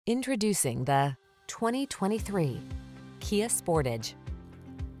Introducing the 2023 Kia Sportage.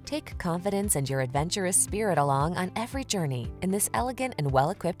 Take confidence and your adventurous spirit along on every journey in this elegant and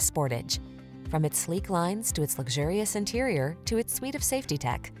well-equipped Sportage. From its sleek lines to its luxurious interior to its suite of safety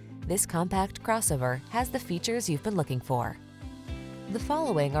tech, this compact crossover has the features you've been looking for. The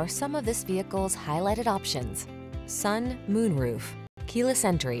following are some of this vehicle's highlighted options: sun, moonroof, keyless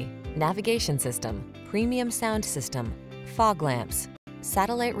entry, navigation system, premium sound system, fog lamps,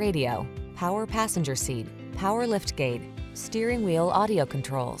 satellite radio, power passenger seat, power liftgate, steering wheel audio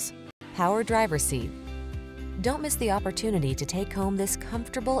controls, power driver's seat. Don't miss the opportunity to take home this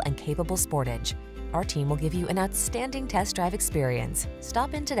comfortable and capable Sportage. Our team will give you an outstanding test drive experience.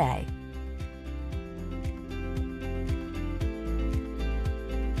 Stop in today.